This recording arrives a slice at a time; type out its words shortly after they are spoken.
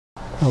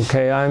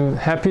Okay, I'm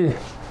happy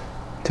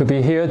to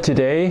be here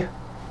today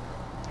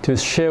to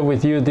share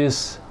with you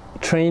this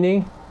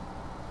training,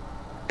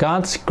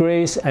 God's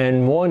grace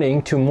and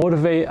warning to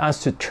motivate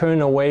us to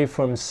turn away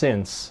from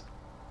sins.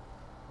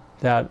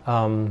 That,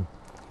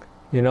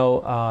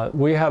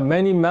 we have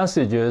many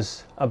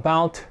messages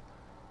about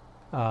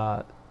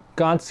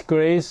God's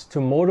grace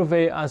to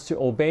motivate us to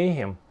obey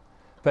Him.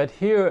 But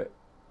here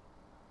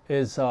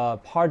is a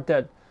part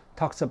that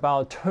talks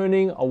about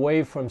turning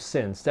away from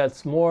sins.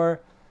 That's more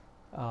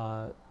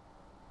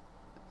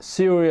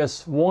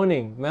serious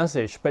warning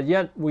message, but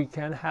yet we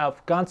can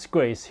have God's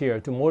grace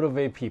here to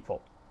motivate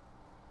people.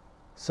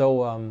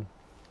 So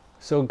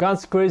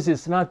God's grace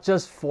is not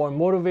just for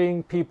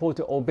motivating people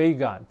to obey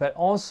God, but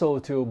also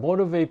to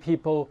motivate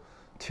people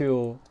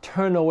to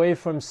turn away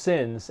from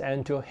sins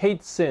and to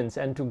hate sins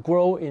and to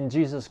grow in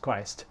Jesus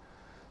Christ.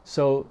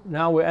 So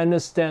now we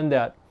understand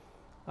that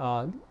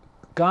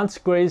God's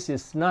grace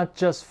is not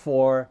just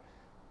for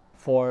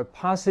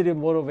positive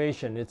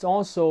motivation. It's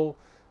also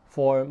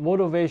for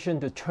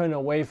motivation to turn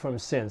away from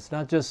sins,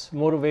 not just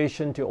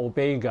motivation to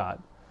obey God.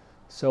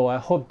 So I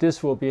hope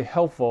this will be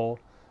helpful,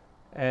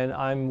 and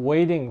I'm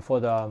waiting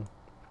for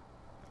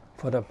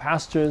the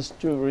pastors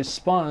to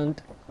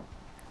respond.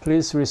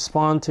 Please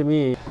respond to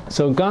me.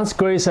 So God's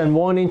grace and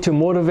warning to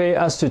motivate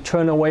us to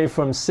turn away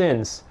from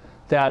sins,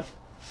 that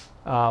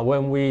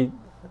when we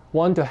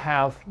want to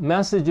have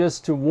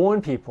messages to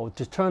warn people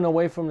to turn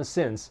away from the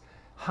sins,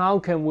 how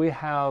can we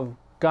have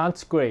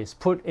God's grace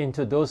put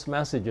into those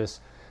messages?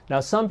 Now,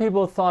 some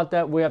people thought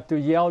that we have to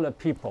yell at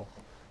people.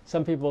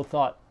 Some people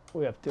thought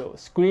we have to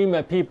scream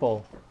at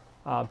people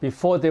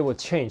before they would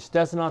change.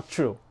 That's not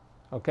true,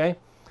 okay?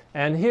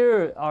 And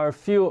here are a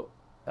few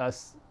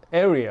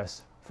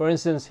areas. For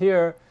instance,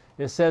 here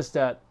it says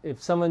that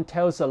if someone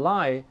tells a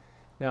lie,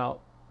 now,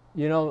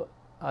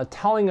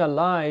 telling a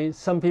lie,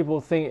 some people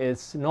think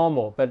it's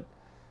normal, but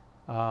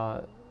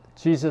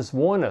Jesus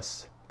warned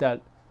us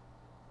that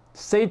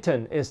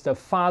Satan is the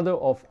father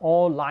of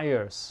all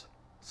liars.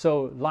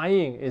 So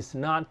lying is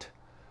not,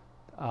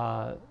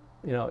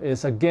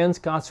 is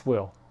against God's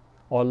will,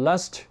 or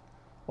lust,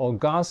 or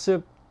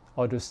gossip,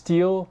 or to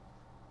steal,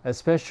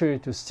 especially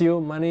to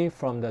steal money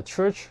from the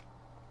church.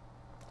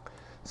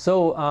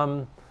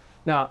 So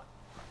now,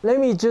 let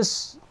me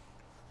just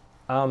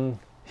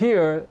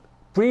here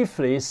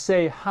briefly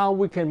say how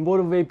we can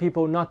motivate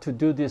people not to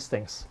do these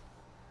things.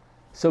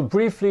 So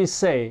briefly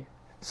say,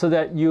 so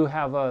that you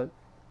have a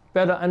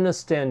better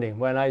understanding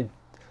when I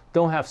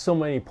don't have so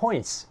many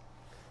points.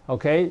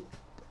 Okay?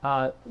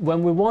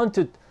 When we want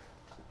to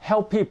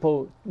help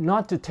people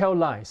not to tell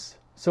lies,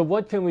 so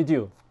what can we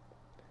do?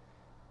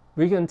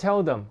 We can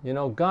tell them,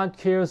 God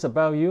cares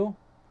about you,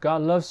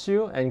 God loves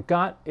you, and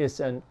God is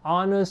an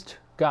honest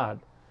God.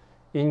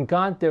 In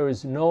God there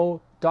is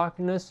no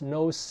darkness,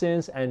 no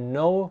sins, and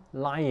no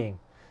lying.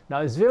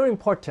 Now it's very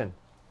important.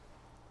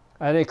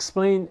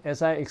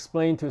 As I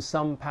explained to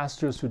some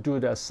pastors who do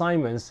the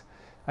assignments,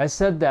 I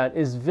said that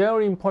it's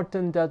very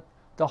important that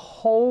the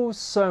whole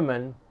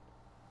sermon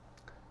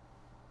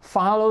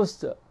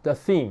follows the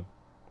theme.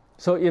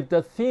 So if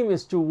the theme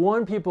is to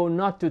warn people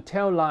not to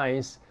tell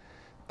lies,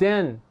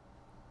 then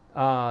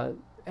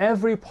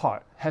every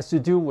part has to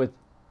do with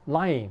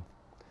lying.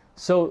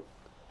 So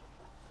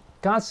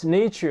God's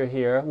nature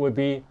here would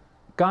be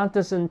God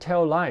doesn't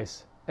tell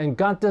lies, and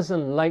God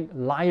doesn't like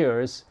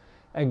liars,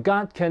 and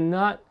God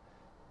cannot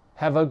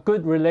have a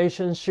good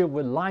relationship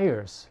with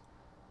liars.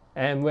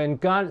 And when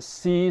God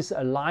sees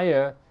a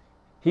liar,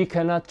 He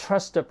cannot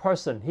trust the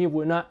person. He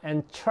will not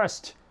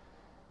entrust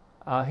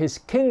His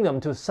kingdom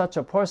to such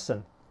a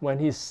person when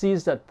He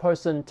sees that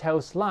person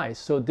tells lies.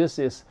 So this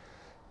is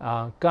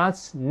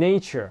God's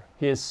nature,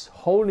 His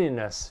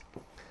holiness.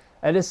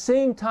 At the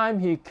same time,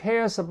 He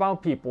cares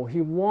about people.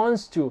 He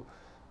wants to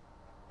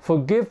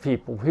forgive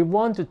people. He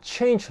wants to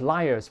change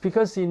liars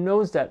because He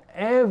knows that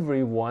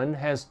everyone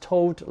has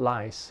told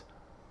lies.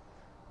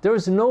 There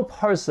is no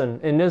person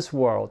in this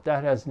world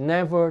that has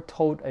never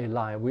told a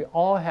lie. We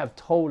all have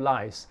told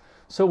lies.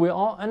 So we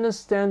all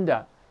understand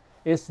that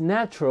it's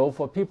natural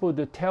for people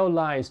to tell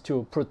lies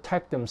to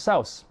protect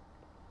themselves.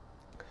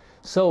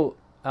 So,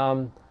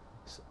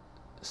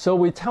 so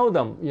we tell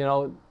them,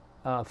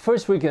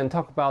 first we can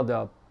talk about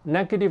the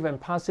negative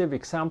and positive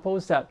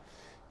examples that,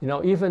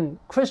 even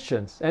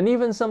Christians and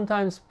even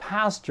sometimes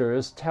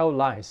pastors tell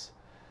lies.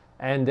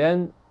 And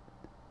then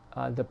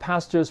the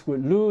pastors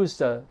would lose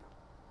the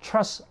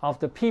trust of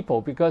the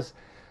people, because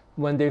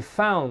when they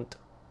found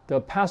the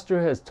pastor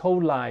has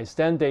told lies,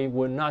 then they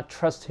would not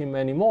trust him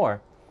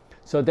anymore.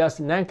 So that's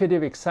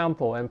negative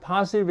example. And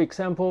positive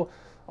example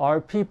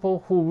are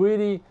people who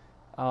really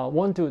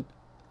want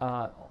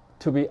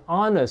to be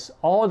honest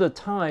all the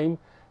time,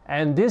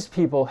 and these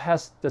people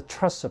has the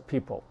trust of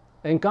people.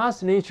 And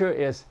God's nature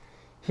is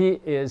He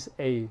is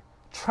a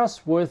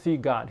trustworthy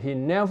God. He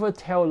never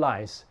tells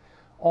lies.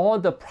 All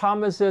the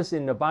promises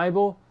in the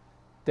Bible,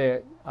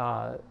 they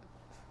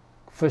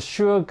for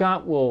sure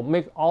God will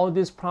make all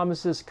these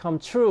promises come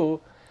true,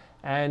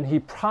 and he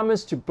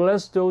promised to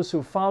bless those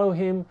who follow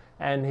him,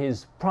 and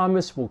his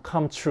promise will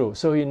come true.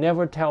 So he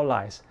never tells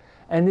lies.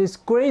 And his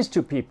grace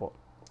to people,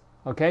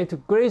 okay, to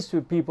grace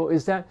to people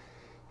is that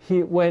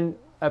when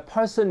a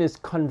person is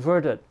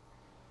converted,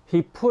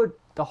 he put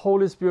the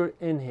Holy Spirit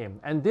in him,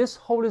 and this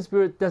Holy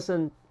Spirit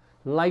doesn't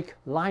like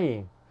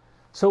lying.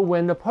 So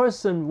when the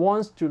person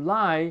wants to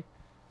lie,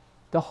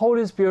 the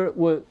Holy Spirit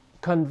will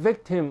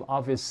convict him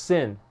of his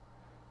sin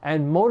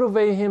and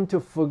motivate him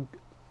to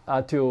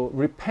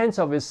repent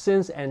of his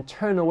sins and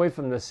turn away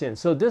from the sin.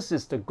 So this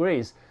is the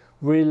grace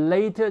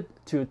related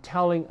to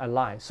telling a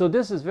lie. So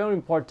this is very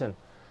important,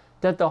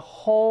 that the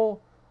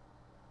whole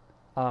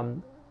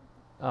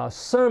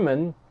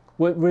sermon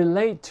would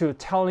relate to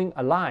telling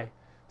a lie.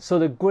 So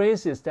the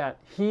grace is that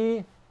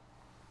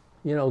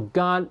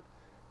God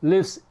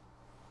lives,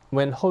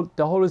 when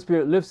the Holy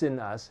Spirit lives in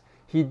us,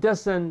 he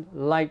doesn't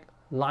like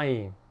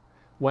lying.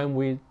 When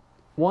we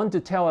want to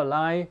tell a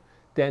lie,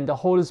 then the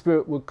Holy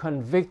Spirit will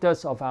convict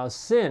us of our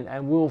sin,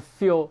 and we'll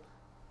feel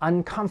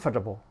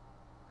uncomfortable.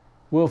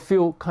 We'll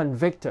feel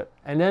convicted.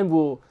 And then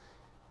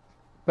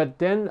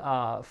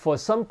for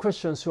some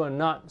Christians who are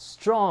not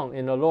strong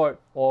in the Lord,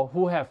 or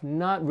who have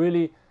not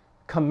really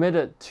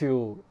committed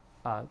to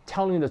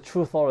telling the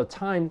truth all the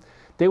time,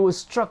 they will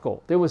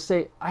struggle. They will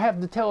say, I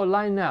have to tell a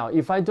lie now.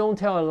 If I don't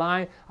tell a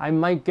lie, I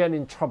might get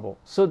in trouble.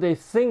 So they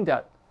think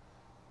that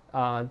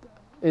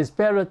it's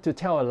better to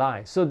tell a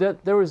lie. So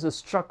that there is a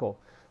struggle.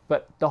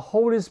 But the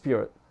Holy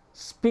Spirit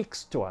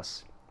speaks to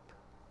us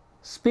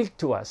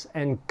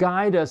and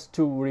guide us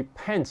to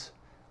repent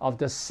of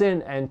the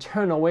sin and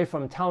turn away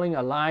from telling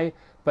a lie,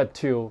 but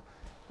to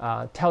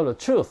tell the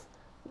truth.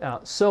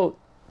 So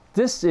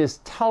this is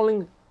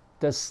telling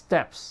the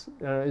steps.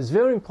 It's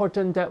very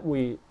important that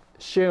we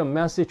share a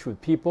message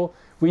with people.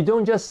 We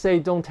don't just say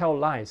don't tell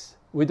lies.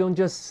 We don't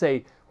just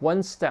say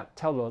one step,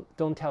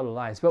 don't tell the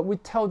lies, but we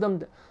tell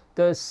them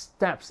the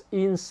steps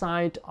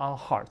inside our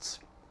hearts.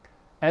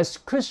 As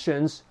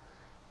Christians,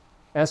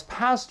 as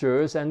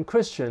pastors and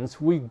Christians,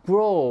 we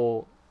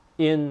grow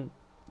in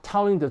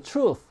telling the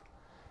truth.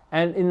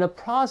 And in the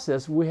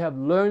process, we have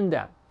learned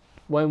that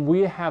when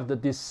we have the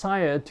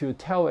desire to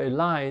tell a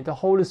lie, the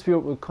Holy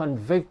Spirit will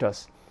convict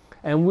us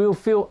and we'll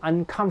feel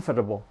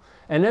uncomfortable.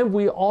 And then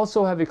we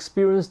also have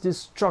experienced this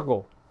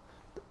struggle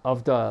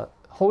of the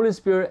Holy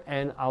Spirit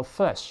and our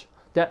flesh,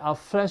 that our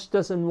flesh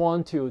doesn't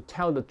want to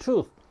tell the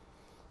truth,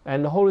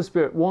 and the Holy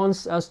Spirit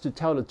wants us to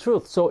tell the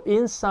truth. So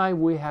inside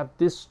we have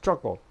this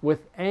struggle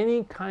with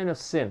any kind of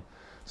sin.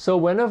 So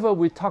whenever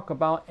we talk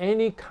about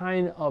any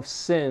kind of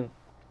sin,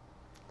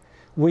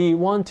 we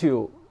want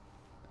to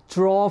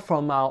draw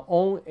from our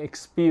own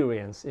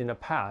experience in the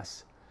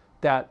past,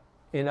 that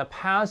in the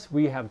past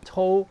we have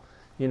told,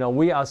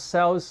 we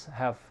ourselves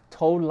have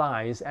told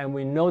lies, and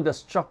we know the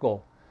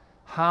struggle,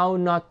 how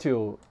not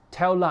to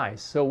tell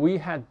lies. So we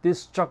had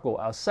this struggle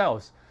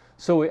ourselves.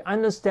 So we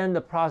understand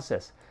the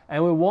process,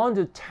 and we want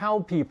to tell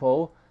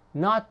people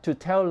not to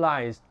tell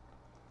lies,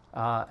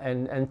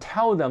 and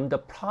tell them the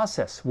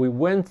process we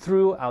went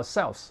through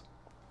ourselves.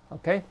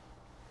 Okay?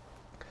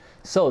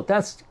 So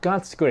that's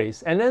God's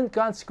grace. And then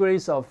God's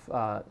grace of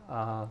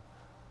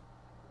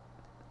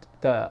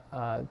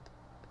the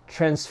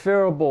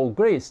transferable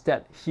grace,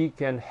 that He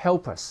can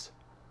help us,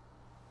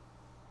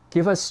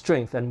 give us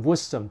strength and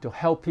wisdom to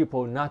help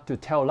people not to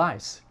tell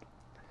lies.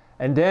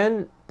 And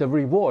then the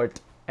reward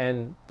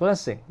and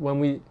blessing, when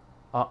we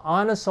are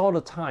honest all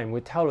the time,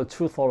 we tell the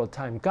truth all the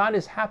time, God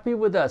is happy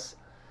with us.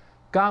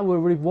 God will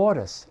reward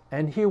us,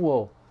 and He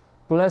will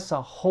bless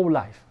our whole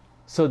life.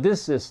 So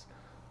this is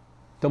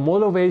the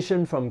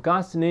motivation from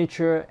God's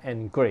nature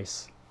and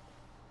grace.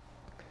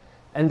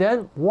 And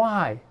then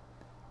why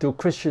do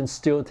Christians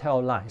still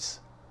tell lies?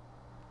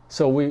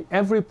 So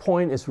every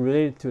point is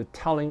related to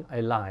telling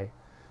a lie.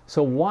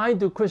 So why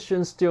do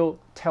Christians still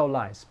tell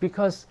lies?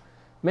 Because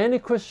many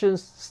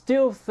Christians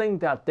still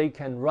think that they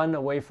can run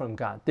away from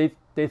God.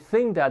 They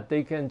think that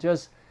they can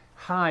just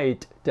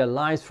hide their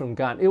lies from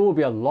God. It will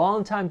be a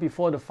long time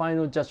before the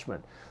final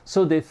judgment.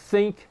 So they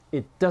think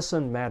it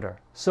doesn't matter.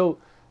 So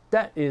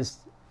that is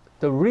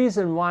the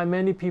reason why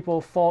many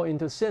people fall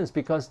into sins,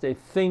 because they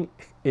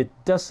think it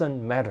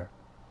doesn't matter.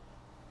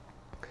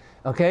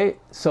 Okay,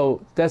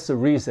 so that's the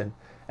reason.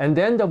 And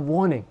then the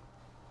warning.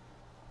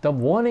 The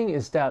warning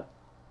is that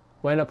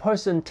when a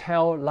person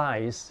tells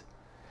lies,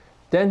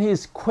 then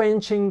he's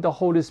quenching the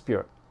Holy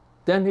Spirit.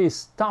 Then he's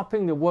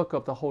stopping the work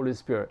of the Holy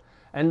Spirit.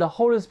 And the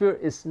Holy Spirit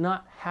is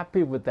not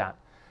happy with that.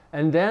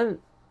 And then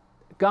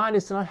God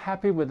is not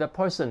happy with that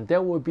person.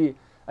 There will be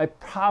a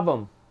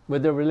problem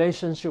with the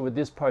relationship with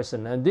this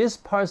person. And this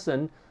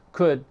person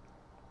could,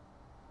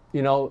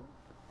 the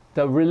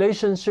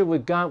relationship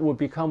with God will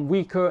become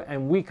weaker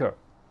and weaker.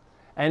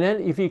 And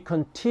then if he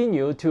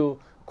continue to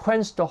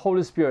quench the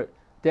Holy Spirit,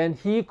 then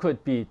he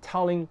could be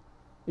telling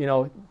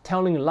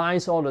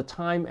lies all the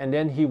time, and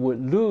then he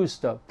would lose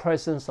the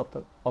presence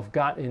of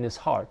God in his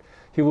heart.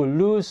 He will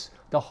lose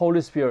the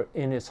Holy Spirit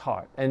in his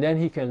heart, and then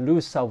he can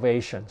lose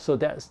salvation. So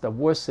that's the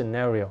worst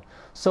scenario.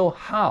 So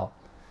how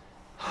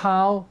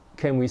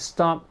can we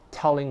stop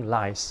telling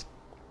lies?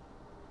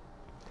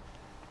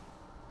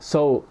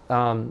 So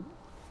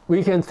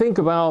we can think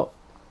about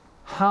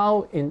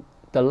how in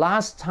the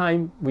last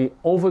time we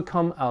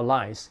overcome our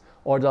lies,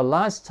 or the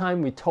last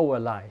time we told a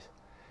lie.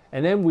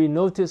 And then we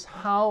notice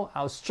how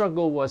our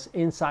struggle was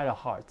inside our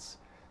hearts.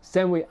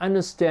 Then we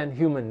understand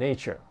human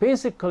nature.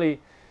 Basically,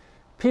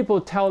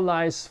 people tell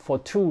lies for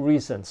two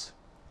reasons.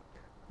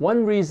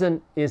 One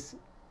reason is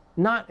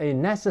not a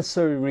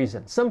necessary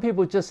reason. Some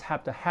people just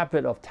have the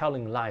habit of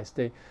telling lies.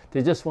 They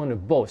just want to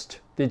boast.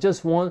 They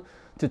just want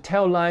to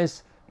tell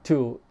lies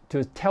to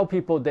tell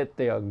people that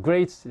they are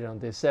great. You know,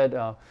 they said,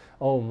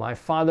 oh, my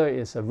father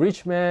is a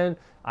rich man.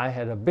 I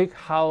had a big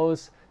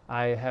house.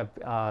 I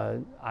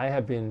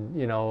have been,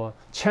 you know,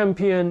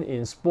 champion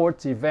in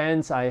sports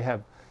events. I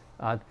have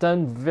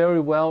done very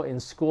well in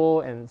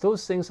school, and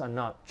those things are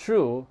not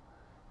true.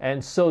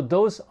 And so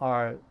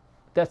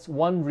that's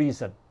one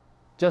reason,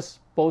 just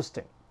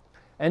boasting.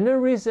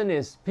 Another reason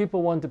is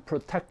people want to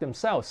protect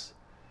themselves,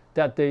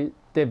 that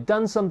they've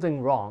done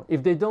something wrong.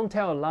 If they don't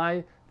tell a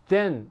lie,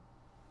 then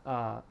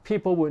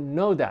people would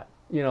know that,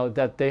 you know,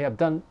 that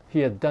he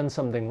had done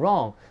something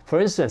wrong.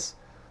 For instance,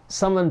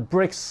 someone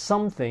breaks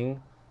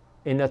something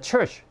in a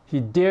church. He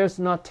dares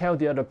not tell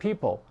the other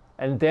people.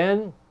 And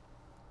then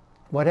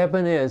what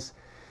happened is,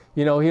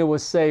 you know, he would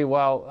say,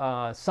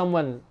 well,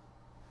 someone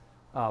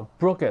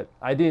broke it.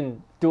 I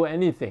didn't do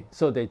anything.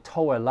 So they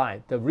told a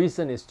lie. The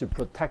reason is to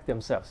protect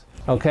themselves.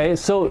 Okay,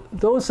 so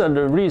those are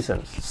the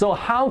reasons. So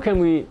how can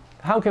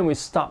we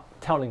stop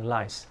telling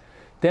lies?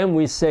 Then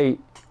we say,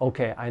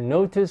 okay, I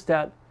noticed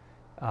that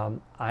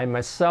I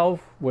myself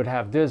would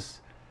have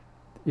this,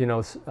 you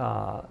know,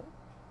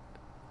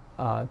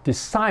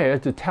 desire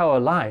to tell a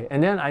lie,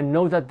 and then I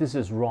know that this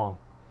is wrong.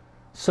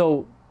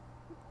 So,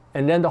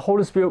 and then the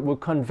Holy Spirit will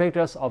convict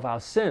us of our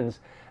sins.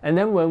 And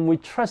then when we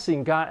trust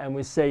in God and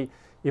we say,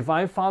 if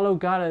I follow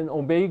God and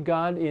obey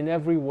God in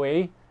every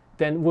way,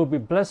 then we'll be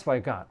blessed by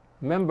God.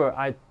 Remember,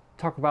 I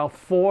talked about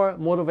 4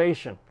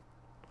 motivations.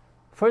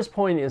 First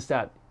point is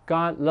that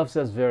God loves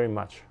us very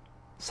much.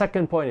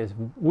 Second point is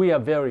we are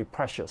very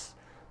precious.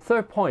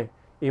 Third point,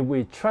 if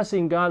we trust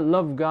in God,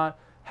 love God,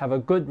 have a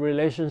good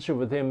relationship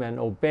with Him, and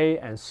obey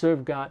and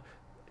serve God,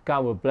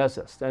 God will bless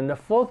us. And the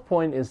fourth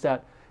point is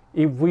that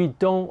if we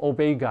don't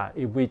obey God,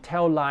 if we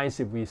tell lies,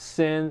 if we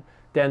sin,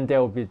 then there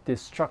will be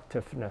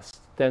destructiveness.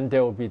 Then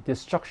there will be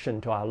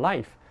destruction to our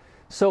life.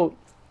 So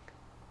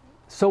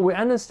we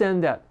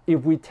understand that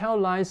if we tell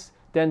lies,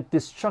 then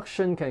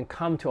destruction can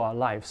come to our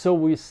life. So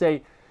we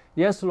say,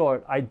 yes,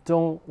 Lord, I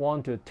don't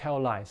want to tell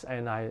lies.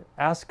 And I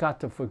ask God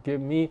to forgive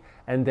me.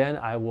 And then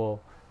I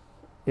will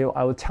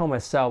tell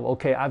myself,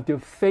 okay, I have to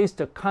face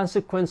the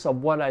consequence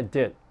of what I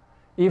did.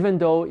 Even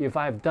though if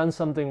I've done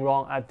something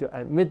wrong, I have to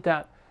admit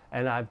that,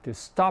 and I have to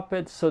stop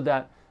it so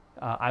that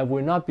I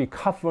will not be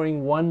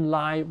covering one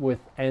lie with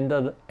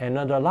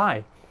another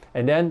lie.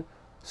 And then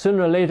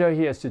sooner or later,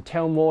 he has to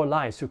tell more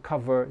lies to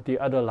cover the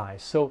other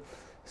lies. So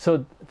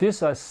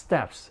these are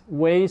steps,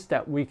 ways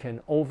that we can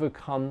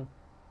overcome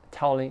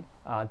telling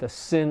the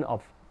sin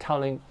of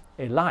telling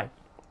a lie.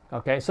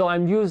 Okay, so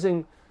I'm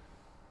using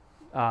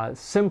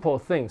simple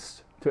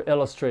things to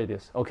illustrate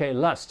this. Okay,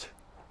 lust.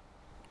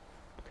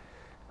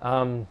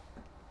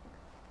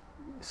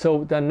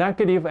 So the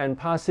negative and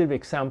positive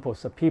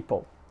examples of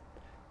people.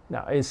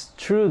 Now, it's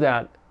true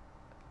that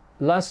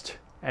lust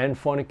and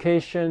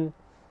fornication,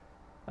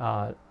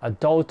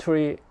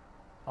 adultery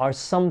are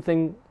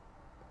something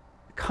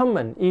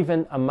common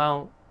even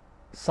among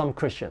some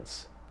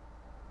Christians.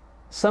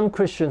 Some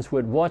Christians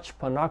would watch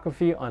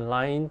pornography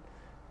online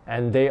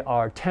and they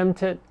are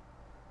tempted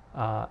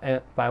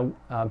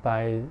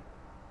by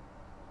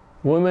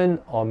women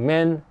or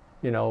men,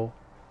 you know,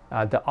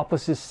 the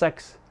opposite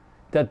sex,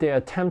 that they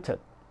are tempted.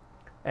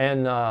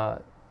 And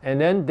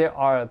then there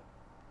are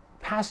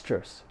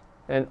pastors,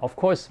 and of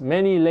course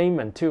many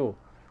laymen too,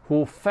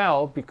 who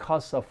fell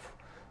because of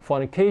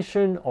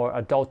fornication or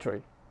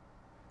adultery.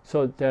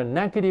 So there are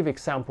negative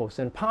examples,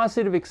 and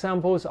positive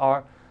examples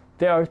are,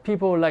 there are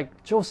people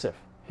like Joseph.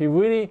 He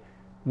really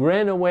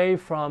ran away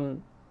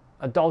from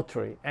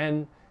adultery.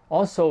 And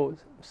also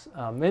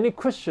many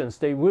Christians,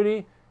 they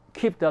really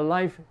keep their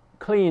life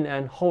clean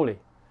and holy.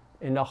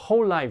 In the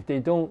whole life, they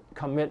don't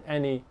commit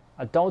any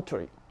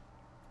adultery.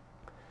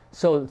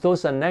 So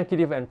those are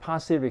negative and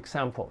positive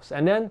examples.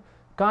 And then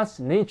God's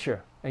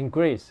nature and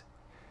grace.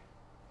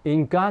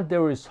 In God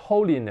there is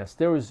holiness.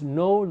 There is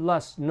no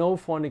lust, no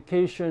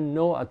fornication,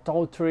 no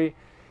adultery.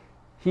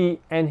 He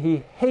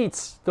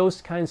hates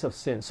those kinds of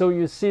sins. So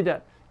you see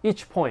that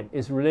each point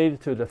is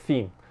related to the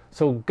theme.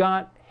 So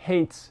God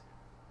hates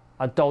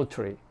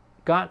adultery.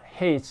 God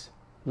hates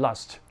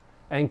lust.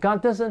 And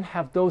God doesn't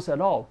have those at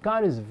all.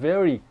 God is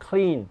very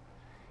clean.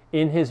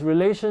 In His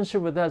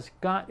relationship with us,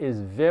 God is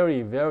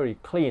very, very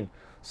clean.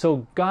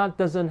 So God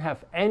doesn't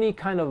have any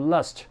kind of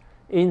lust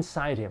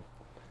inside Him.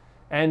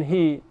 And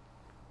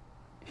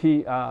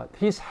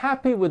He's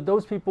happy with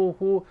those people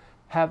who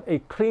have a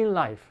clean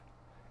life.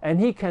 And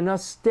He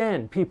cannot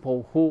stand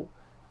people who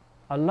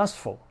are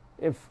lustful.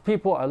 If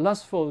people are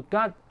lustful,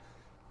 God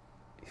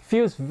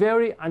feels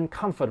very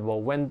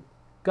uncomfortable when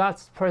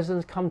God's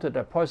presence come to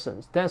that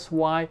person. That's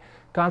why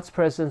God's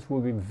presence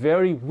will be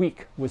very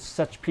weak with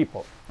such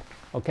people.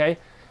 Okay?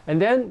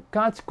 And then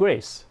God's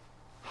grace.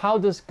 How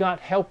does God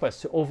help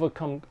us to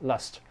overcome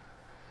lust?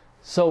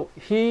 So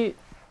the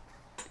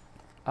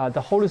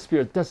Holy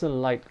Spirit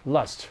doesn't like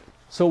lust.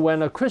 So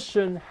when a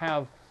Christian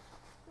have,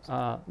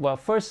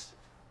 first,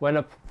 when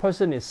a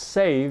person is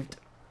saved,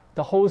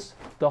 the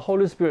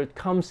Holy Spirit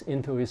comes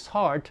into his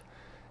heart,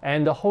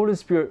 and the Holy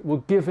Spirit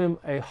will give him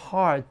a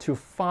heart to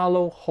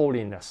follow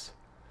holiness,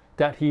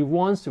 that he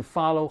wants to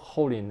follow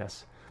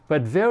holiness.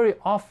 But very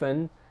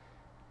often,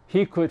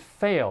 he could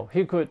fail.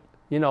 He could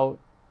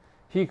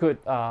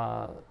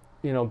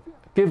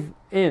give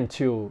in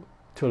to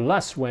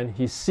lust when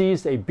he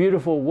sees a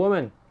beautiful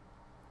woman,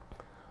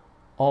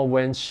 or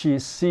when she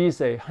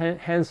sees a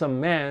handsome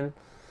man,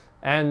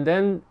 and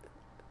then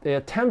they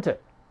are tempted,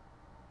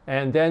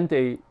 and then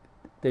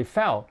they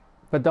fell.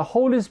 But the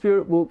Holy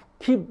Spirit will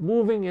keep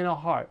moving in our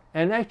heart.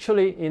 And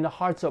actually, in the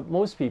hearts of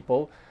most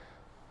people,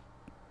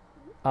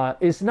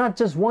 it's not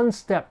just one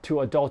step to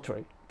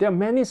adultery. There are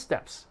many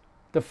steps.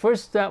 The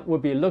first step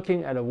would be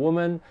looking at a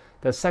woman.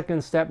 The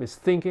second step is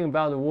thinking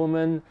about a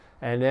woman,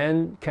 and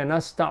then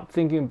cannot stop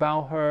thinking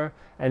about her,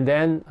 and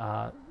then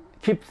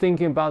keep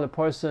thinking about the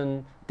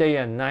person day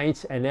and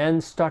night, and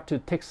then start to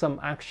take some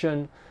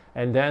action,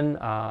 and then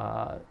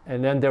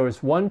there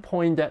is one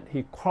point that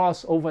he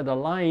crossed over the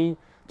line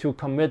to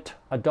commit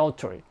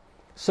adultery.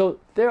 So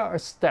there are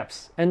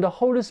steps, and the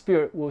Holy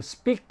Spirit will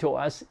speak to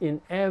us in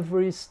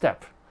every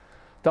step.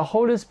 The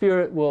Holy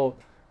Spirit will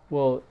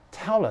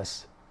tell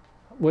us,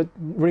 would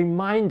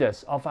remind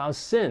us of our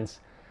sins,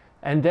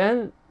 and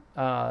then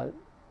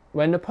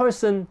when the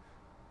person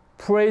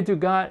pray to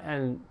God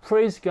and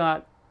praise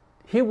God,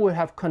 he will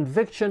have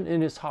conviction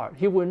in his heart.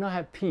 He will not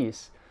have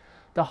peace.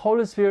 The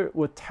Holy Spirit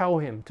will tell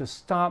him to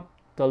stop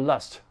the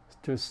lust,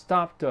 to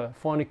stop the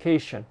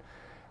fornication.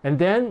 And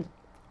then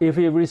if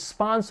he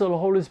responds to the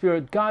Holy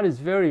Spirit, God is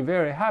very,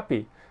 very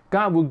happy.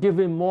 God will give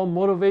him more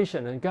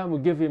motivation, and God will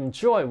give him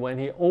joy when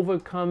he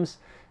overcomes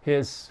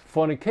his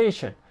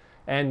fornication.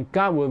 And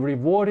God will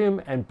reward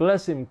him and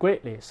bless him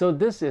greatly. So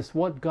this is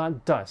what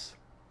God does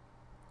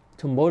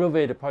to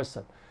motivate a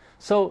person.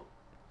 So,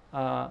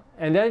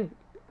 and then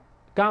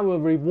God will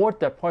reward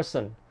that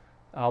person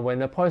when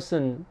the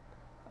person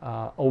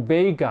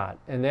obey God.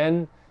 And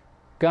then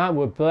God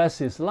will bless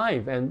his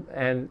life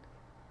and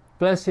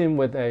bless him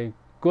with a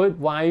good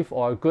wife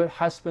or a good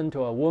husband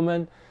to a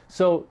woman.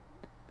 So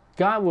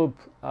God will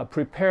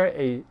prepare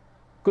a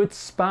good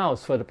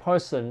spouse for the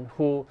person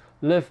who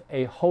live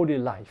a holy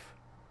life.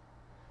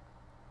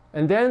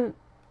 And then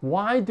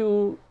why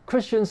do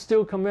Christians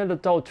still commit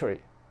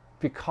adultery?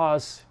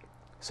 Because,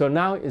 so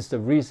now is the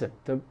reason.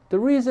 The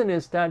reason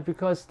is that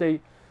because there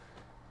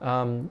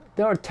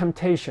are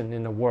temptation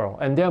in the world,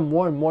 and there are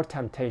more and more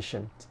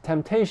temptation.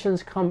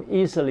 Temptations come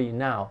easily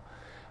now.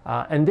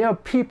 And there are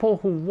people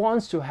who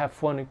wants to have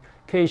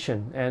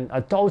fornication and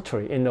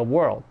adultery in the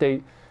world.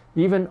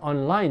 Even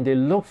online, they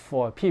look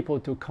for people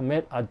to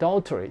commit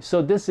adultery.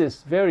 So this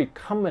is very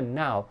common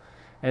now.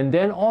 And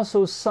then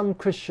also some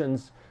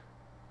Christians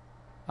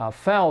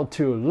fell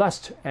to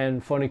lust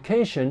and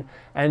fornication,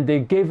 and they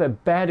gave a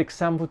bad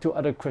example to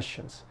other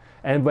Christians.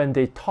 And when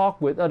they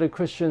talk with other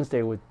Christians,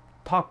 they would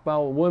talk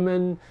about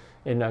women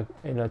in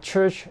a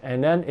church,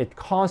 and then it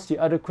caused the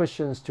other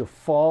Christians to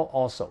fall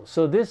also.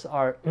 So these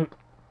are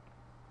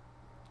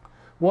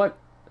what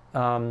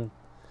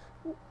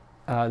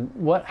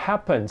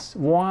happens.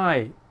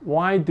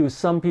 Why do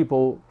some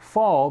people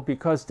fall?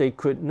 Because they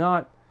could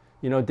not,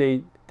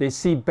 they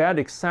see bad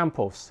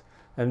examples,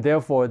 and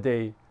therefore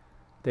they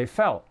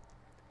fell.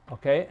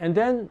 Okay, and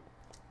then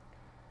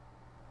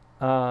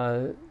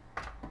a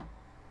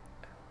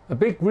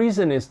big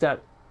reason is that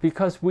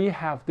because we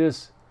have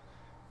this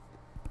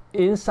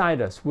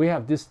inside us, we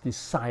have this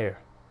desire.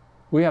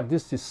 We have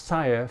this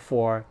desire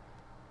for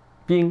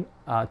being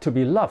to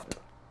be loved.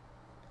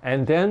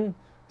 And then,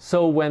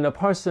 so when a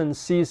person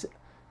sees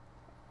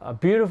a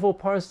beautiful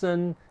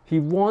person, he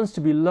wants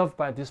to be loved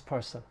by this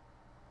person.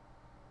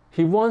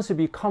 He wants to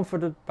be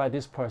comforted by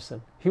this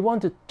person. He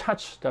wants to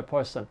touch that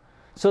person.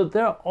 So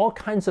there are all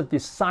kinds of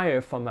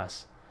desire from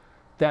us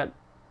that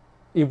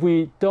if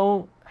we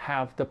don't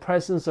have the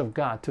presence of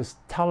God to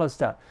tell us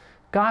that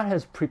God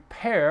has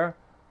prepared,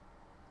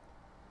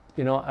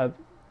 the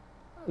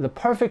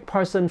perfect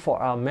person for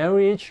our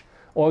marriage,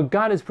 or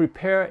God has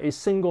prepared a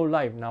single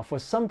life. Now, for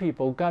some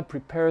people, God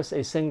prepares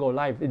a single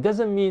life. It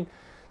doesn't mean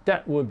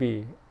that would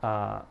be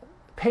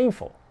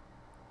painful.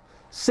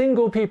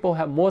 Single people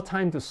have more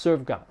time to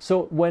serve God.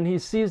 So when he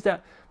sees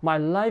that my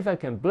life, I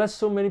can bless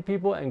so many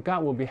people, and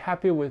God will be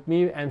happy with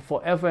me, and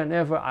forever and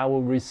ever I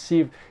will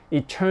receive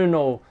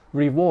eternal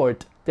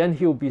reward, then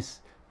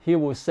he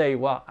will say,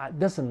 well, it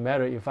doesn't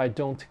matter if I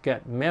don't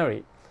get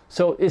married.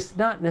 So it's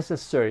not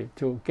necessary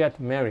to get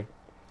married.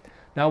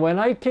 Now, when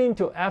I came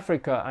to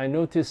Africa, I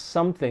noticed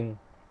something.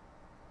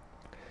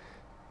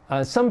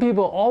 Some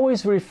people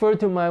always refer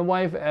to my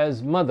wife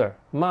as mother,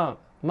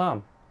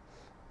 mom.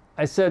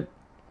 I said,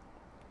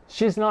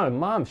 she's not a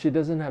mom. She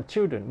doesn't have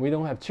children. We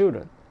don't have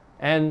children.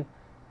 And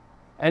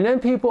then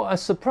people are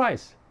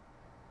surprised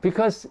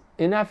because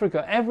in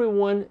Africa,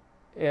 everyone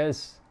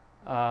is,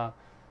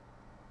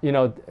 you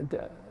know,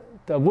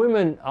 the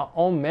women are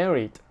all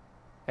married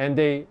and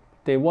they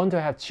want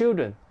to have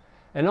children.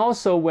 And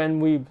also when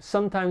we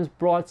sometimes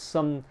brought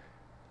some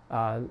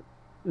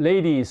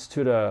ladies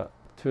to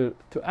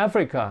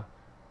Africa,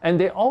 and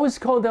they always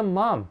call them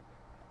mom.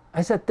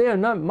 I said, they are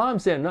not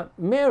moms, they are not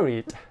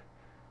married.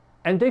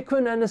 And they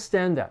couldn't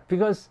understand that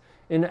because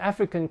in the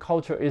African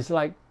culture, it's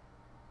like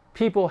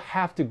people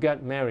have to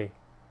get married.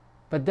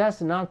 But that's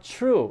not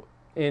true.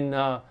 In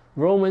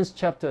Romans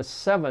chapter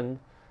 7,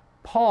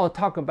 Paul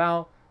talked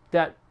about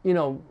that, you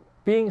know,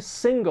 being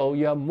single,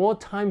 you have more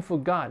time for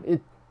God.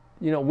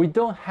 You know, we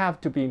don't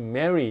have to be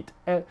married.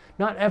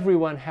 Not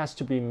everyone has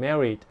to be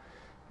married.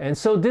 And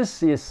so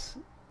this is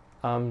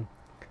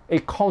a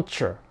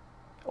culture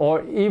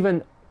or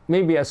even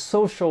maybe a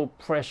social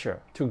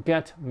pressure to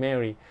get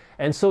married.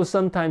 And so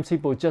sometimes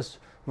people just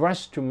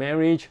rush to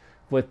marriage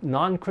with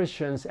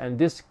non-Christians, and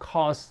this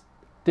causes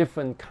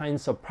different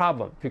kinds of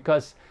problems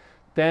because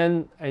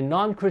then a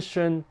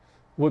non-Christian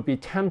would be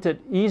tempted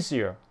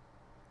easier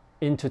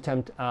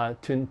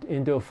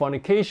into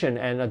fornication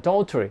and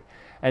adultery,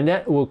 and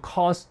that will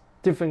cause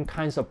different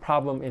kinds of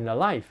problems in the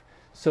life.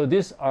 So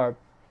these are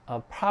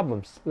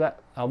problems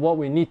that what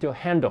we need to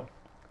handle.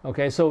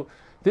 Okay, so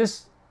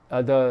this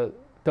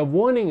the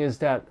warning is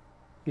that,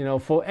 you know,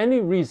 for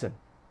any reason,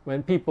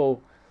 when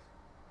people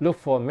look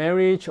for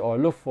marriage or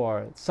look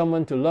for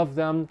someone to love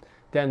them,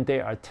 then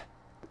they are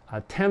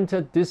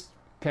tempted. This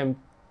can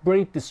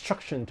bring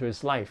destruction to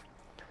his life.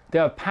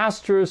 There are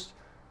pastors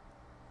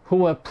who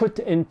were put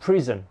in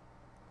prison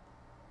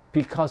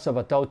because of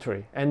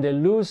adultery, and they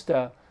lose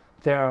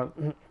their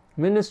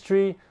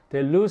ministry,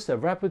 they lose their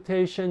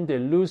reputation, they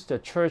lose the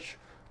church,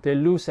 they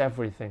lose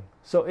everything.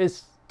 So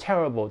it's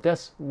terrible.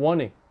 That's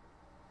warning.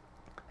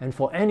 And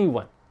for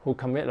anyone who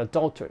commit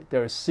adultery,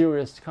 there is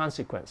serious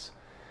consequence.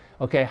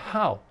 Okay,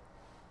 how?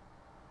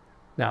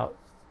 Now,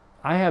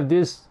 I have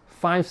these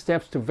 5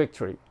 steps to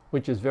victory,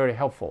 which is very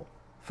helpful.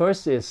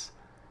 First is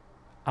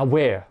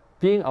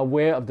being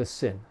aware of the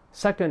sin.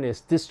 Second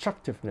is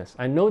destructiveness.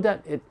 I know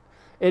that it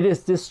is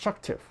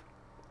destructive.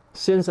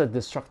 Sins are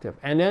destructive.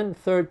 And then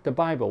third, the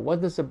Bible.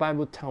 What does the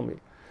Bible tell me?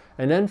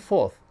 And then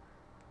fourth,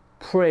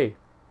 pray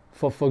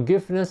for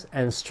forgiveness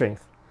and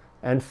strength.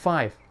 And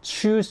 5,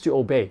 choose to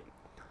obey.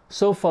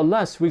 So for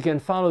lust, we can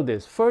follow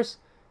this. First,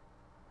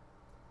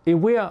 if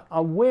we are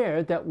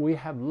aware that we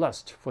have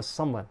lust for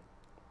someone,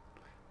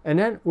 and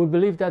then we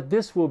believe that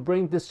this will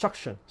bring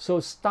destruction. So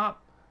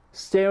stop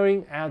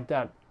staring at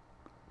that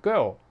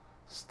girl.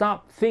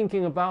 Stop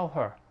thinking about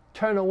her.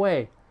 Turn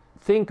away.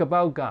 Think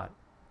about God.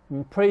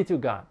 And pray to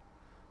God.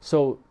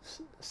 So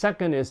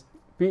second is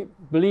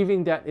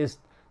believing that is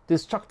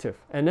destructive.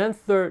 And then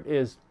third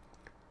is,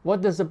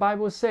 what does the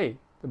Bible say?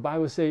 The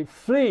Bible says,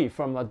 flee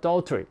from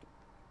adultery.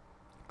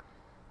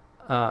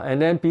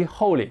 And then be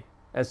holy,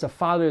 as the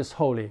Father is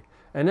holy.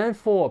 And then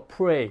 4,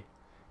 pray.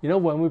 You know,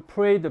 when we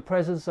pray, the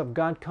presence of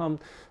God comes.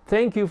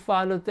 Thank you,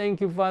 Father.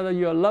 Thank you, Father.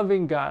 You're a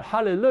loving God.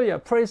 Hallelujah.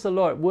 Praise the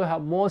Lord. We'll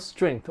have more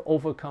strength to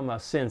overcome our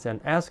sins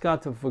and ask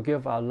God to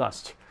forgive our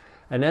lust.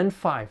 And then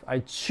 5, I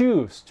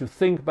choose to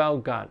think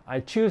about God. I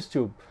choose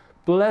to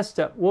bless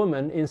that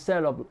woman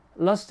instead of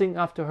lusting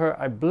after her.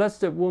 I bless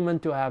that woman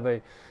to have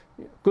a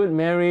good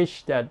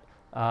marriage. That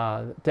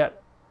I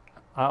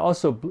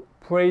also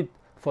prayed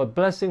for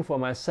blessing for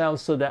myself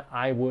so that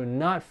I will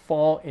not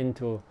fall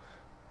into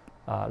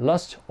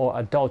lust or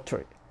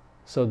adultery.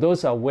 So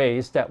those are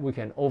ways that we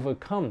can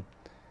overcome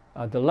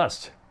the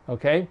lust.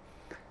 Okay,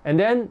 and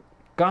then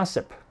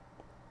gossip.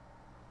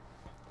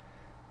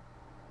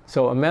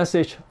 So a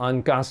message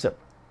on gossip.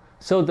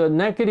 So the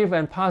negative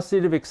and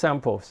positive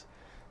examples,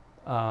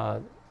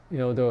 you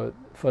know,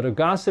 for the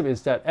gossip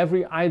is that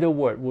every idle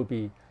word will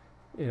be,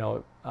 you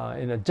know,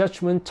 in a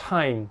judgment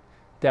time,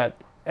 that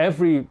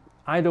every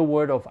idle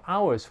word of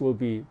ours will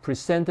be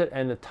presented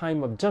in the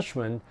time of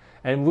judgment,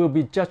 and will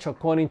be judged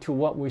according to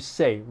what we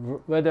say,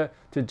 whether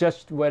to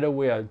judge whether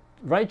we are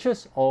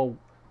righteous or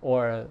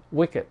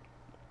wicked.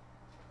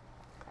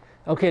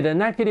 Okay, the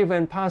negative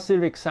and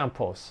positive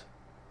examples.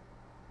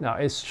 Now,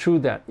 it's true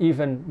that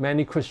even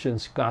many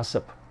Christians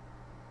gossip.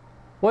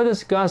 What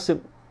does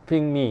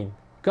gossiping mean?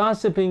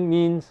 Gossiping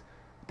means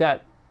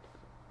that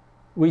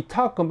we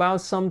talk about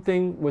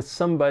something with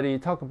somebody,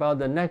 talk about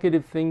the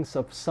negative things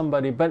of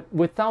somebody, but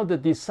without the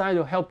desire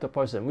to help the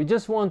person. We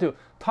just want to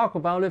talk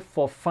about it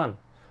for fun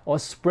or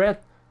spread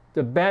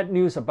the bad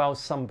news about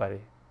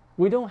somebody.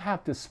 We don't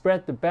have to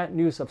spread the bad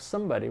news of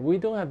somebody. We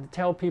don't have to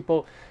tell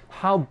people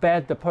how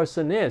bad the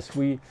person is.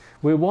 We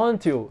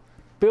want to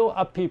build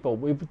up people.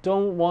 We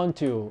don't want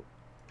to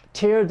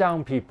tear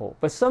down people.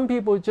 But some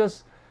people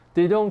just,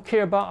 they don't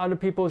care about other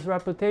people's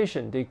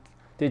reputation.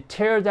 They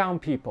tear down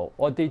people,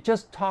 or they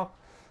just talk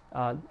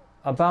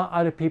about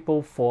other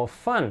people for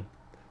fun.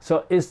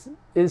 So it's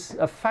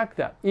a fact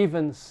that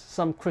even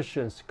some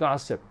Christians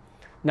gossip.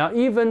 Now,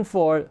 even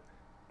for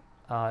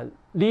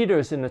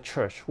leaders in the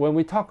church, when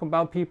we talk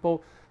about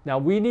people, now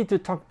we need to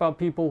talk about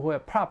people who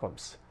have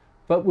problems,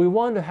 but we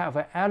want to have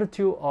an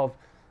attitude of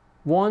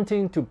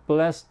wanting to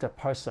bless the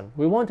person.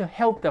 We want to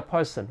help the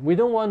person. We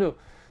don't want to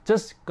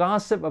just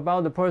gossip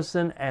about the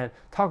person and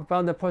talk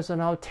about the person,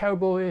 how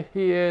terrible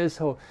he is,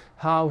 or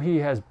how he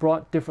has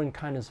brought different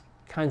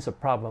kinds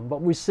of problems.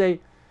 But we say,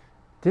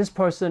 this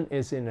person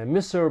is in a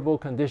miserable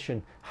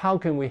condition. How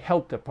can we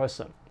help the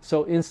person?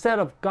 So instead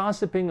of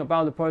gossiping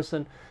about the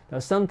person, now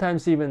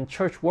sometimes even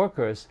church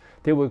workers,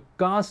 they will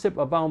gossip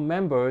about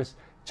members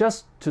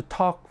just to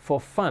talk for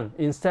fun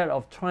instead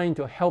of trying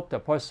to help the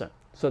person.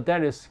 So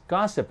that is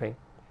gossiping.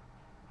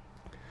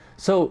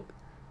 So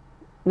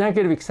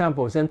negative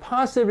examples and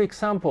positive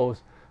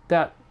examples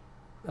that,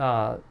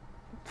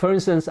 for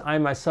instance, I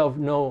myself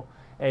know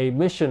a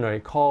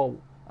missionary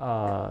called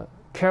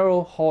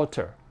Carol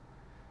Halter.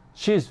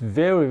 She's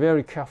very,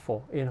 very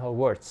careful in her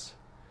words,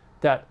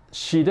 that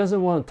she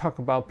doesn't want to talk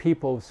about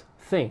people's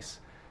things,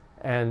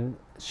 and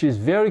she's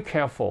very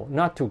careful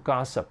not to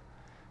gossip.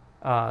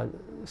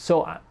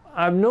 So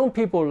I've known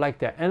people like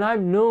that, and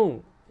I've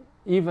known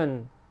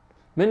even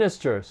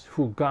ministers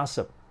who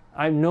gossip.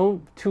 I've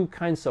known two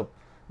kinds of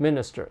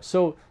ministers.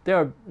 So there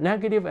are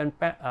negative and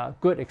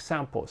good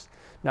examples.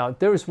 Now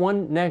there is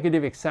one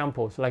negative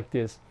example like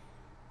this.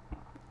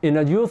 In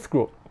a youth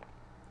group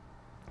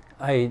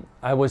I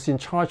was in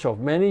charge of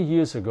many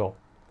years ago,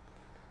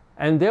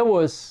 and there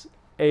was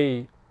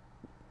a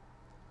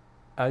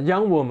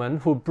young woman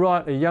who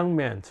brought a young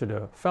man to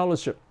the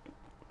fellowship,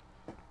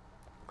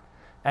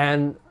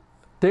 and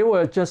they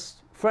were just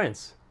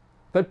friends,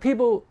 but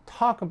people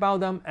talk about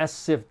them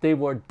as if they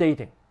were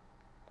dating,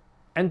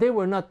 and they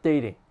were not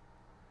dating.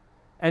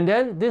 And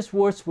then these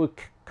words would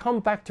come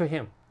back to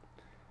him,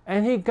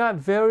 and he got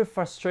very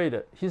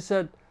frustrated. He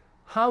said,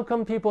 how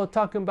come people are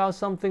talking about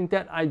something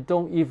that I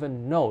don't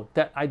even know,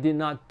 that I did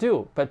not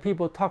do, but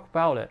people talk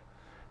about it?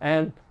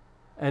 And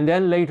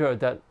then later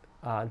that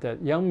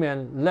young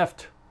man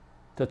left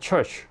the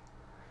church.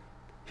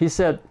 He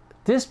said,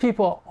 these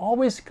people are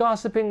always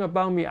gossiping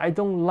about me. I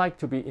don't like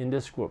to be in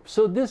this group.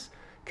 So this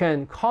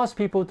can cause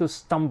people to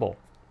stumble.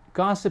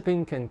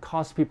 Gossiping can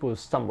cause people to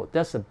stumble.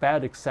 That's a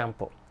bad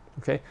example.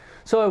 Okay,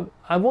 so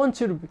I want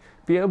you to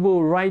be able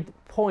to write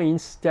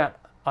points that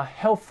are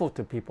helpful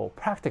to people,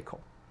 practical,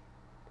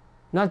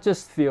 not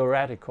just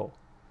theoretical.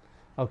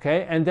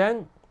 Okay, and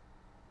then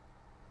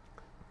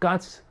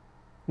God's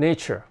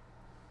nature.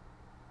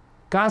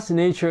 God's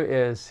nature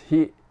is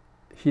he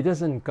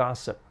doesn't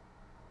gossip.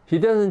 He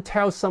doesn't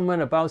tell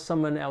someone about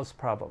someone else's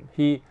problem.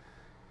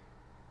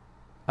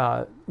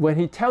 When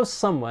he tells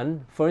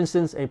someone, for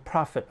instance, a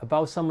prophet,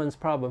 about someone's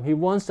problem, he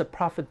wants the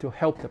prophet to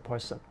help the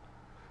person.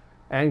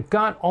 And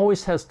God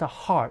always has the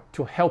heart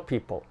to help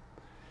people.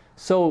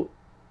 So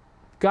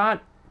God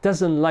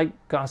doesn't like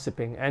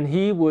gossiping,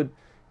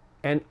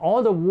 and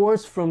all the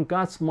words from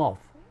God's mouth,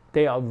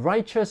 they are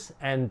righteous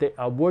and they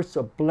are words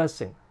of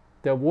blessing.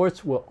 Their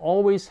words will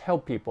always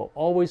help people,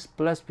 always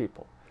bless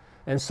people.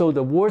 And so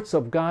the words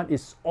of God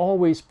is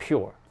always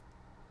pure.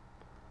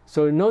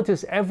 So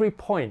notice every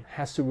point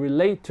has to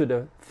relate to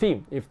the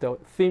theme, if the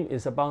theme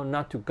is about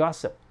not to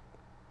gossip.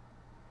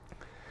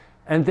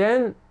 And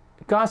then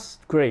God's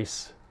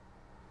grace.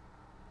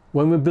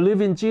 When we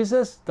believe in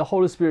Jesus, the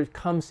Holy Spirit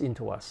comes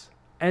into us.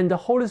 And the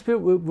Holy Spirit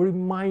will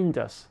remind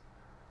us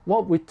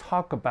what we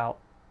talk about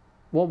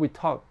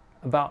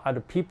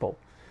other people,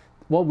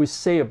 what we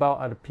say about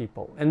other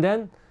people. And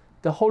then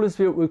the Holy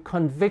Spirit will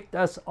convict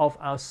us of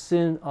our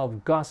sin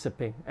of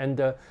gossiping and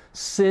the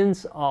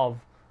sins of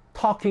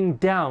talking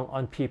down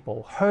on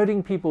people,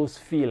 hurting people's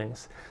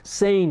feelings,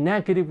 saying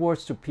negative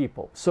words to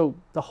people. So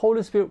the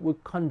Holy Spirit will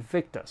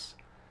convict us.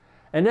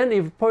 And then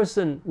if a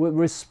person would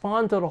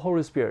respond to the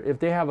Holy Spirit, if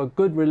they have a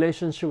good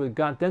relationship with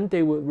God, then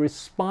they would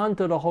respond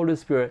to the Holy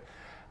Spirit,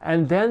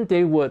 and then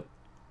they would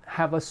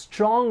have a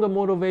stronger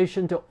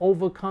motivation to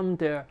overcome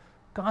their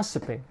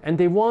gossiping. And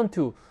they want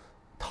to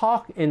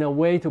talk in a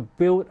way to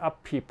build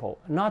up people,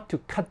 not to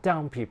cut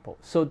down people.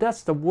 So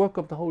that's the work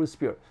of the Holy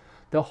Spirit.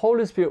 The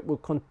Holy Spirit will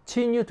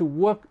continue to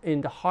work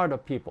in the heart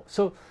of people.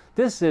 So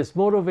this is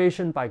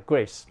motivation by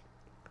grace.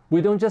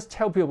 We don't just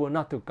tell people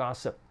not to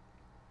gossip.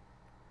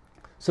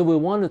 So we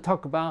want to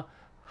talk about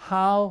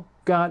how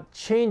God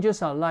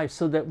changes our lives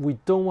so that we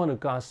don't want to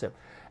gossip.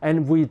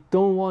 And we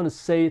don't want to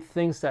say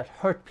things that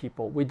hurt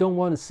people. We don't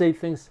want to say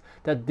things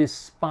that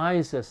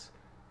despise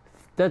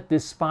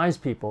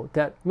people,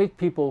 that make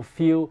people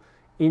feel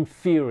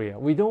inferior.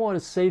 We don't want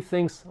to say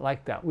things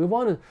like that. We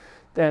want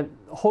that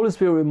Holy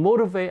Spirit will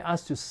motivate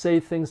us to say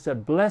things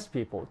that bless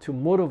people, to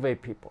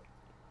motivate people.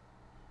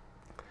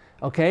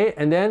 Okay,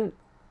 and then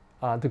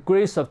the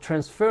grace of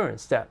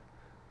transference,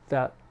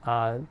 the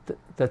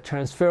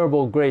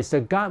transferable grace,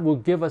 that God will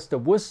give us the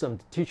wisdom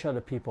to teach other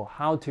people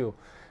how to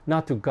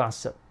not to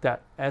gossip.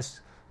 That as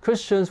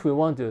Christians, we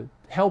want to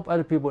help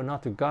other people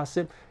not to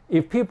gossip.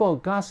 If people are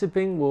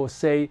gossiping, we'll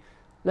say,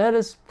 let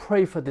us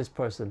pray for this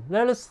person.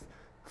 Let us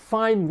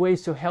find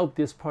ways to help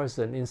this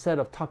person instead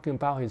of talking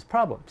about his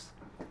problems.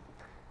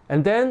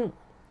 And then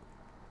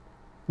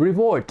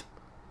reward.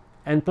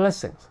 and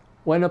blessings.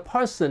 When a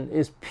person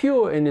is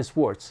pure in his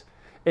words,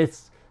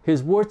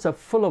 his words are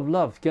full of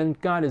love, then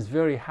God is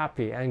very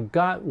happy, and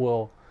God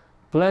will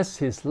bless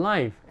his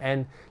life,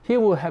 and he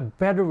will have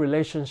better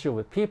relationship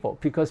with people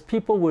because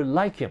people will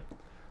like him.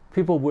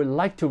 People will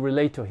like to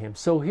relate to him.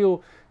 So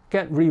he'll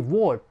get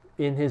reward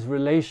in his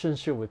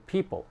relationship with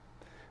people.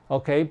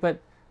 Okay,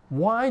 but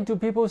why do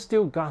people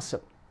still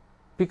gossip?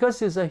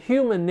 Because it's a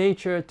human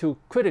nature to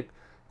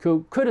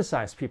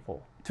criticize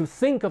people, to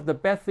think of the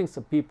bad things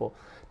of people.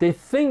 They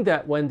think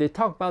that when they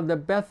talk about the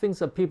bad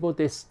things of people,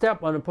 they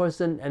step on a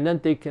person and then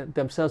they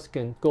themselves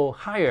can go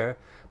higher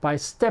by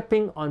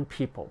stepping on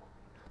people.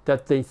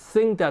 That they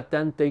think that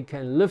then they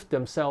can lift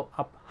themselves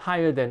up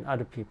higher than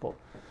other people.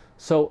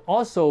 So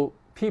also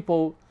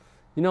people,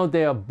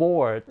 they are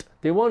bored.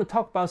 They want to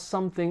talk about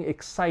something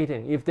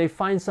exciting. If they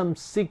find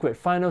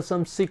out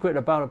some secret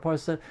about a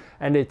person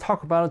and they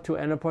talk about it to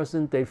another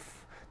person,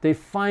 they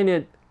find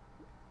it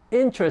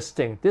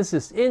interesting. This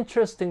is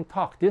interesting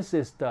talk. This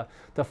is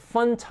the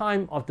fun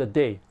time of the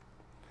day.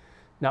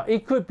 Now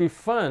it could be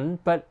fun,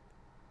 but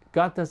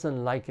God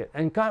doesn't like it.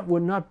 And God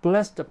would not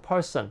bless the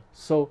person.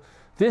 So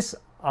these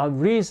are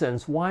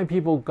reasons why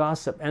people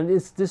gossip, and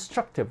it's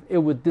destructive. It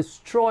would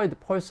destroy the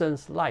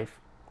person's life.